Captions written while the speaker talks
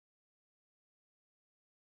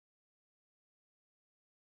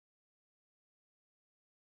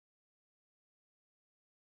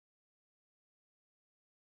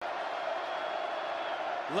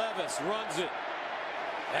Levis runs it.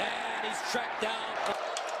 And he's tracked down.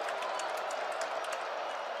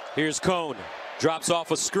 Here's Cone. Drops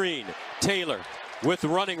off a screen. Taylor with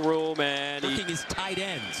running room, and looking his tight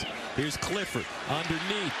ends. Here's Clifford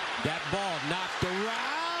underneath. That ball knocked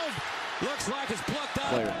around. Looks like it's plucked up.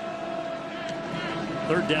 Player.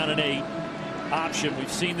 3rd down and 8. Option.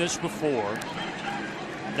 We've seen this before.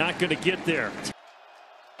 Not going to get there.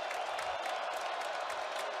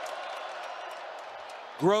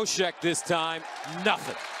 Groshek this time.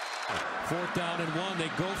 Nothing. 4th down and 1. They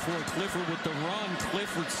go for it. Clifford with the run.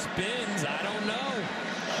 Clifford spins. I don't know.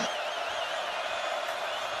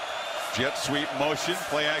 Jet sweep motion,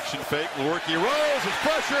 play action fake. Lewerke rolls, is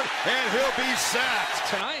pressured, and he'll be sacked.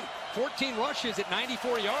 Tonight, 14 rushes at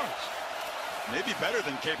 94 yards. Maybe better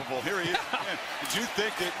than capable. Here he is. Did you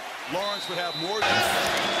think that Lawrence would have more?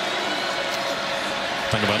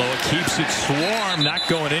 Tagovailoa keeps it swarm, not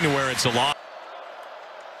going anywhere. It's a lot.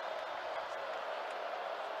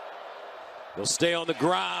 They'll stay on the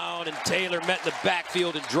ground, and Taylor met in the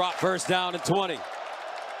backfield and dropped. 1st down and 20.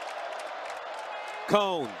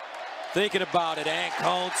 Cone thinking about it, and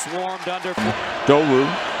Cone swarmed under. Doru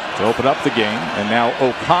to open up the game, and now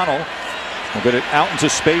O'Connell will get it out into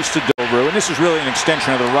space to Doru, and this is really an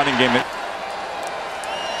extension of the running game.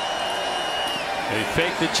 They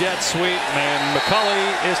fake the jet sweep, and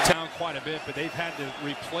McCulley is Down quite a bit, but they've had to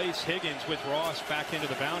replace Higgins with Ross back into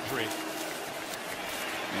the boundary.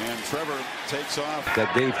 And Trevor takes off.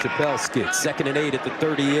 That Dave Chappelle skit. 2nd and 8 at the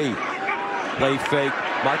 38. Play fake.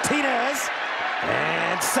 Martinez.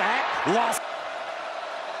 And sack. Lost.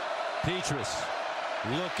 Petrus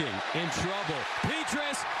looking in trouble.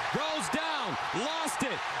 Petrus goes down. Lost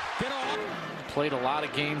it. Get off. Played a lot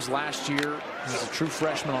of games last year. He's a true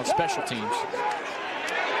freshman on special teams.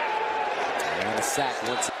 And a sack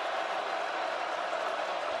once.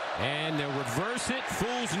 And they'll reverse it.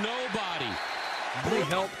 Fools nobody. Really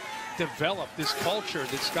help develop this culture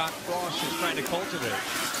that Scott Frost is trying to cultivate.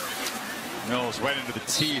 Mills right into the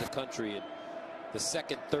teeth. The country, and the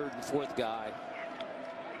 2nd, 3rd, and 4th guy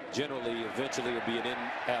generally eventually will be an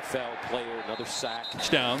NFL player. Another sack.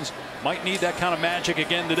 touchdowns. Might need that kind of magic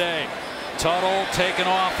again today. Tuttle taken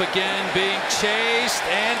off again, being chased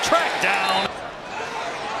and tracked down.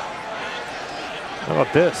 How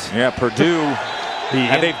about this? Yeah, Purdue.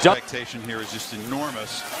 And they've done. Expectation here is just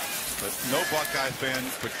enormous, but no Buckeye fan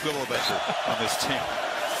could quibble better on this team.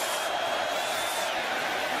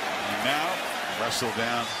 And now wrestled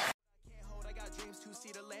down.